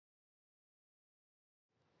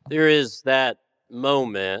There is that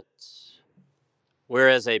moment where,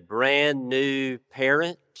 as a brand new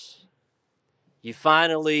parent, you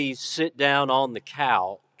finally sit down on the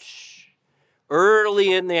couch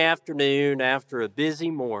early in the afternoon after a busy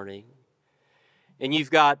morning, and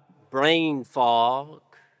you've got brain fog,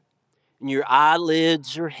 and your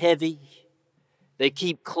eyelids are heavy. They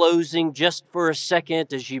keep closing just for a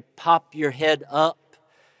second as you pop your head up.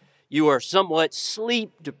 You are somewhat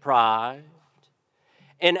sleep deprived.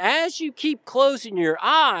 And as you keep closing your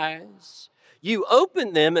eyes, you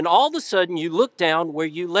open them, and all of a sudden you look down where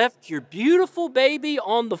you left your beautiful baby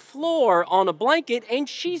on the floor on a blanket, and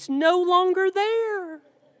she's no longer there.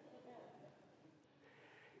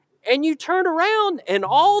 And you turn around, and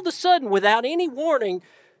all of a sudden, without any warning,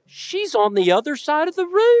 she's on the other side of the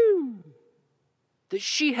room. That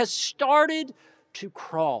she has started to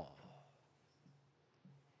crawl.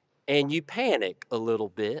 And you panic a little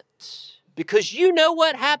bit because you know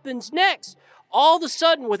what happens next. All of a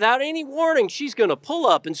sudden, without any warning, she's going to pull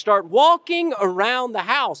up and start walking around the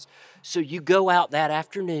house. So you go out that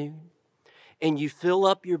afternoon and you fill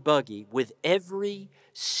up your buggy with every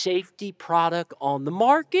safety product on the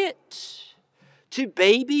market to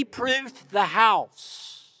baby-proof the house.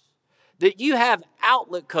 That you have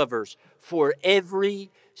outlet covers for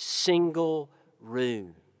every single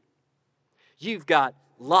room. You've got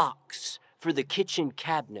locks for the kitchen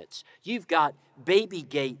cabinets. You've got baby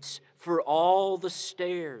gates for all the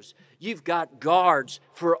stairs. You've got guards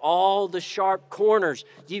for all the sharp corners.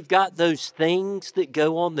 You've got those things that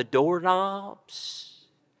go on the doorknobs.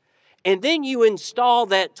 And then you install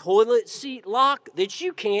that toilet seat lock that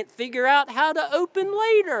you can't figure out how to open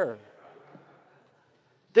later.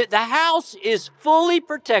 That the house is fully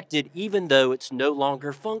protected even though it's no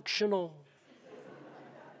longer functional.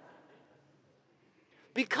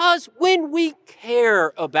 Because when we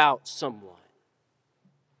care about someone,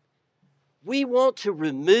 we want to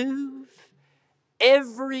remove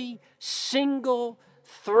every single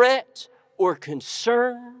threat or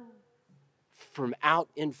concern from out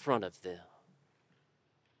in front of them.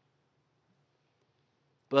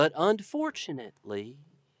 But unfortunately,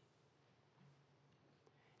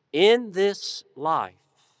 in this life,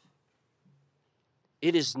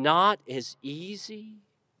 it is not as easy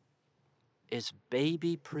as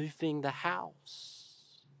baby-proofing the house.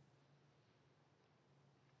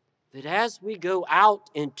 That as we go out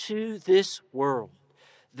into this world,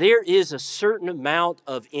 there is a certain amount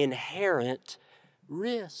of inherent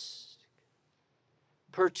risk,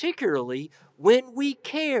 particularly when we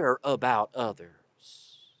care about others.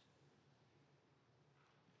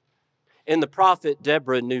 And the prophet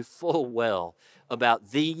Deborah knew full well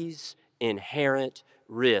about these inherent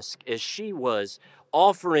risks as she was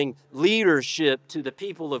offering leadership to the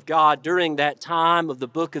people of God during that time of the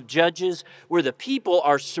book of Judges where the people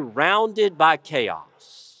are surrounded by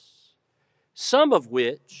chaos, some of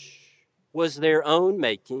which was their own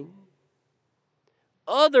making.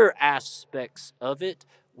 Other aspects of it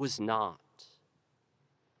was not.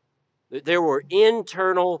 There were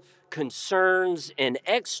internal concerns and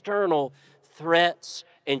external threats,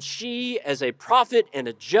 and she, as a prophet and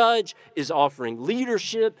a judge, is offering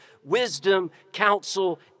leadership, wisdom,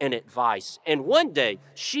 counsel, and advice. And one day,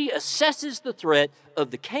 she assesses the threat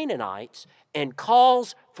of the Canaanites and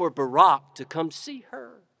calls for Barak to come see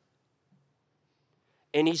her.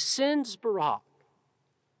 And he sends Barak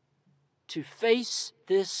to face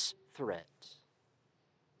this threat,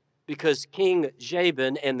 because King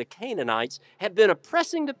Jabin and the Canaanites have been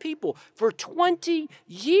oppressing the people for 20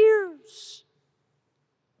 years.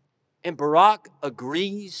 And Barak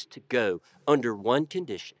agrees to go under one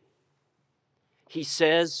condition. He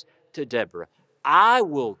says to Deborah, I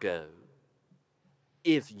will go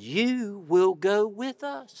if you will go with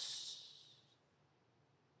us.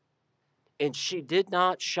 And she did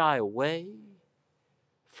not shy away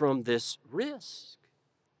from this risk.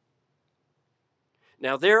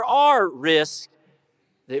 Now, there are risks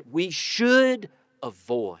that we should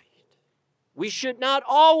avoid. We should not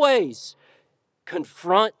always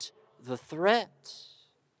confront the threat.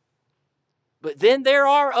 But then there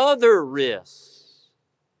are other risks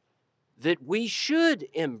that we should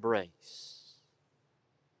embrace.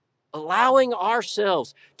 Allowing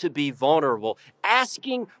ourselves to be vulnerable,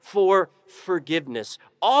 asking for forgiveness,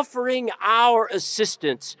 offering our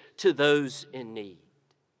assistance to those in need.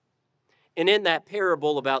 And in that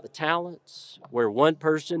parable about the talents, where one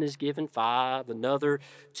person is given 5, another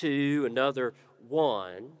 2, another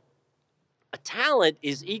 1, a talent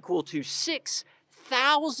is equal to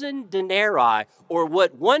 6,000 denarii, or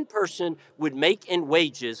what one person would make in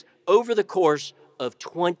wages over the course of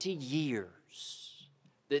 20 years.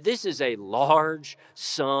 That this is a large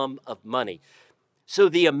sum of money. So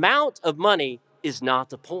the amount of money is not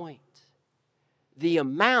the point. The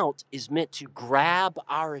amount is meant to grab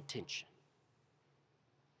our attention.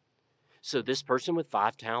 So this person with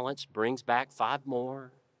 5 talents brings back 5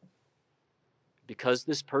 more. Because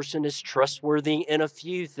this person is trustworthy in a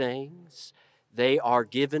few things, they are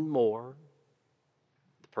given more.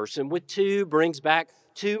 The person with 2 brings back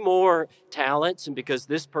 2 more talents, and because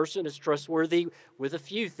this person is trustworthy with a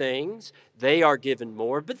few things, they are given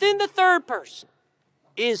more. But then the third person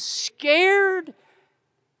is scared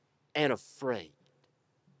and afraid.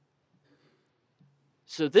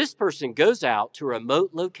 So this person goes out to a remote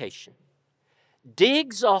location,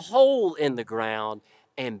 digs a hole in the ground,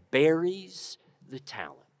 and buries the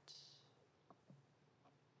talent.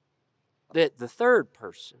 That the third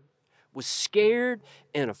person was scared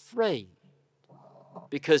and afraid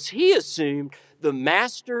because he assumed the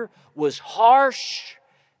master was harsh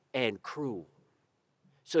and cruel.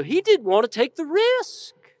 So he didn't want to take the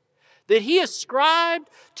risk that he ascribed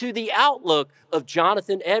to the outlook of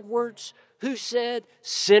Jonathan Edwards, who said,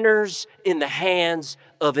 sinners in the hands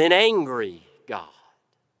of an angry God.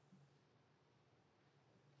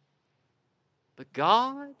 But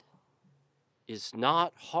God is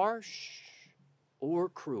not harsh or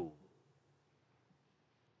cruel.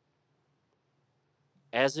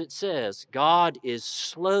 As it says, God is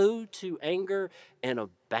slow to anger and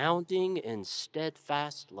abounding in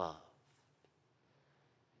steadfast love.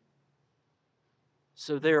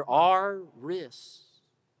 So there are risks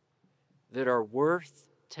that are worth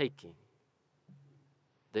taking,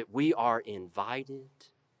 that we are invited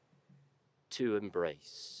to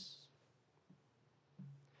embrace.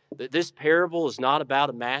 That this parable is not about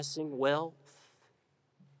amassing wealth.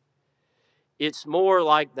 It's more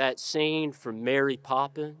like that scene from Mary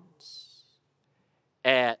Poppins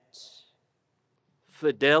at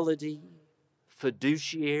Fidelity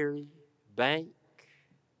Fiduciary Bank,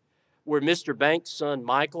 where Mr. Banks' son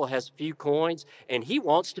Michael has a few coins and he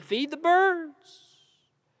wants to feed the birds.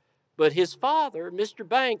 But his father, Mr.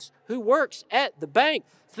 Banks, who works at the bank,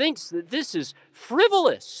 thinks that this is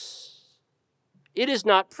frivolous. It is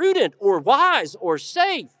not prudent or wise or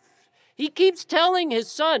safe. He keeps telling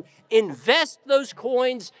his son, invest those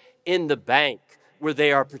coins in the bank where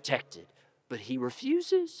they are protected. But he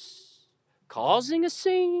refuses, causing a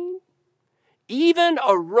scene, even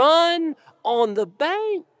a run on the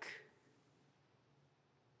bank.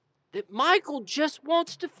 That Michael just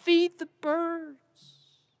wants to feed the birds,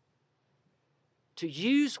 to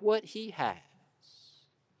use what he has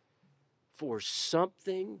for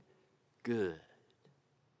something good.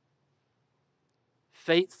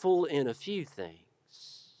 Faithful in a few things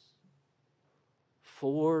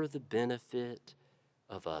for the benefit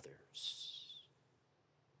of others.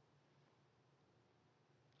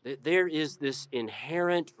 That there is this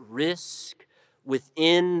inherent risk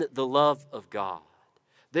within the love of God.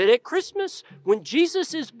 That at Christmas, when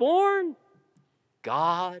Jesus is born,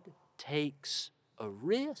 God takes a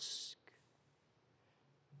risk.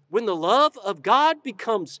 When the love of God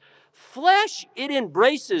becomes flesh, it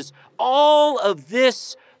embraces all of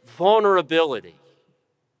this vulnerability.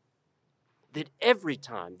 That every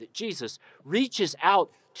time that Jesus reaches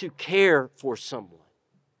out to care for someone,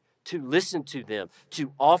 to listen to them,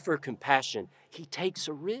 to offer compassion, he takes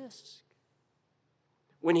a risk.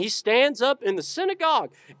 When he stands up in the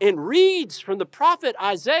synagogue and reads from the prophet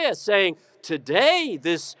Isaiah saying, today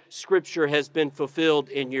this scripture has been fulfilled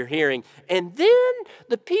in your hearing. And then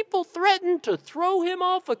the people threaten to throw him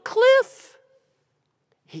off a cliff.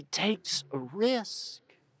 He takes a risk.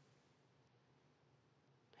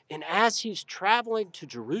 And as he's traveling to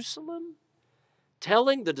Jerusalem,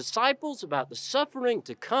 telling the disciples about the suffering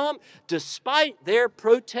to come, despite their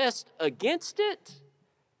protest against it,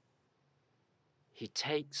 he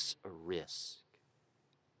takes a risk.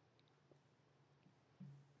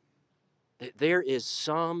 That there is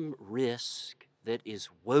some risk that is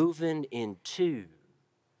woven into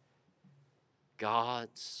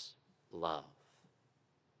God's love.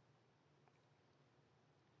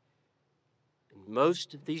 And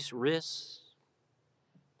most of these risks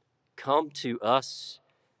come to us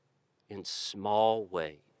in small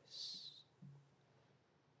ways,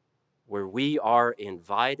 where we are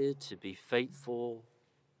invited to be faithful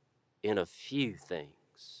in a few things.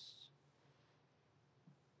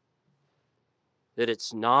 That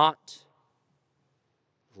it's not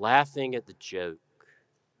laughing at the joke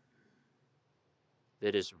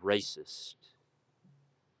that is racist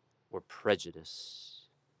or prejudiced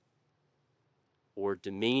or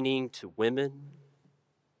demeaning to women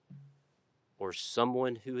or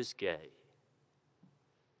someone who is gay.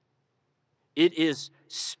 It is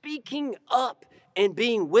speaking up and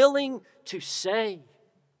being willing to say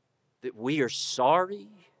that we are sorry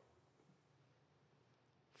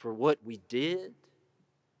for what we did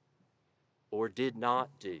or did not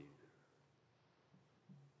do.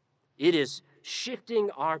 It is shifting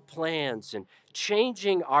our plans and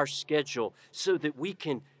changing our schedule so that we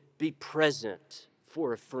can be present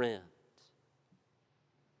for a friend.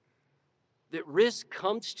 That risk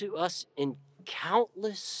comes to us in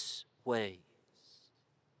countless ways,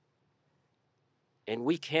 and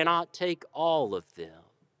we cannot take all of them,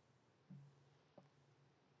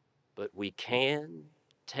 but we can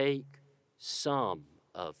take some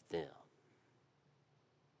of them.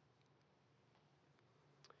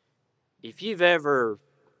 If you've ever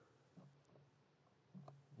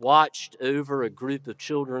watched over a group of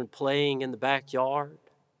children playing in the backyard,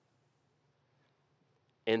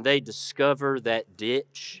 and they discover that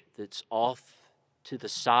ditch that's off to the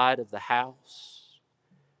side of the house,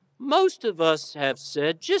 most of us have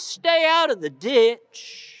said, just stay out of the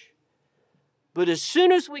ditch. But as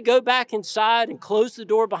soon as we go back inside and close the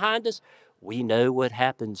door behind us, we know what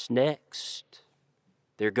happens next.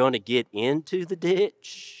 They're going to get into the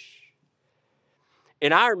ditch.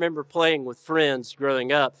 And I remember playing with friends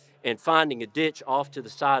growing up and finding a ditch off to the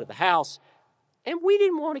side of the house, and we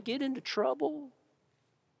didn't want to get into trouble.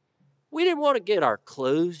 We didn't want to get our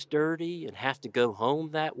clothes dirty and have to go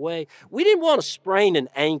home that way. We didn't want to sprain an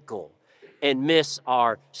ankle and miss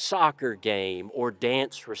our soccer game or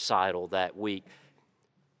dance recital that week.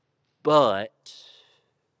 But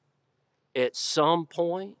at some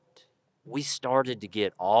point, we started to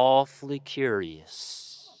get awfully curious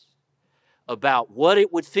about what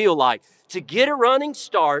it would feel like to get a running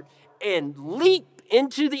start and leap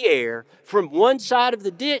into the air from one side of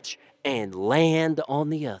the ditch and land on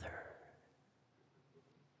the other.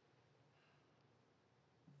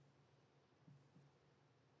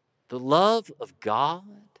 The love of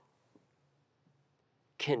God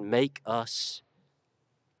can make us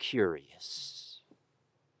curious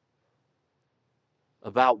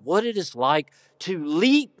about what it is like to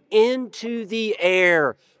leap into the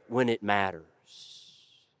air when it matters,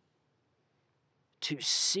 to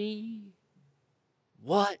see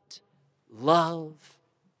what love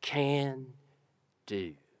can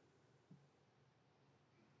do.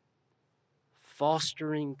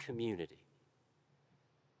 Fostering community,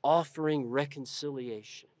 offering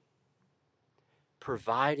reconciliation,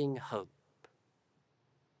 providing hope.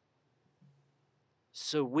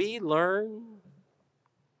 So we learn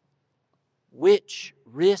which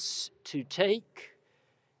risks to take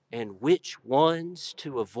and which ones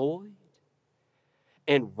to avoid,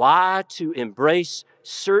 and why to embrace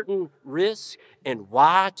certain risks and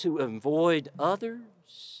why to avoid others.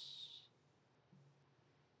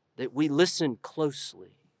 That we listen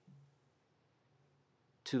closely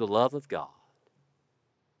to the love of God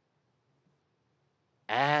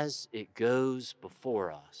as it goes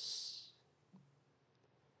before us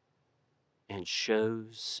and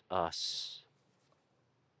shows us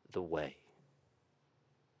the way.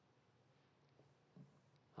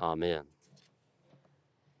 Amen.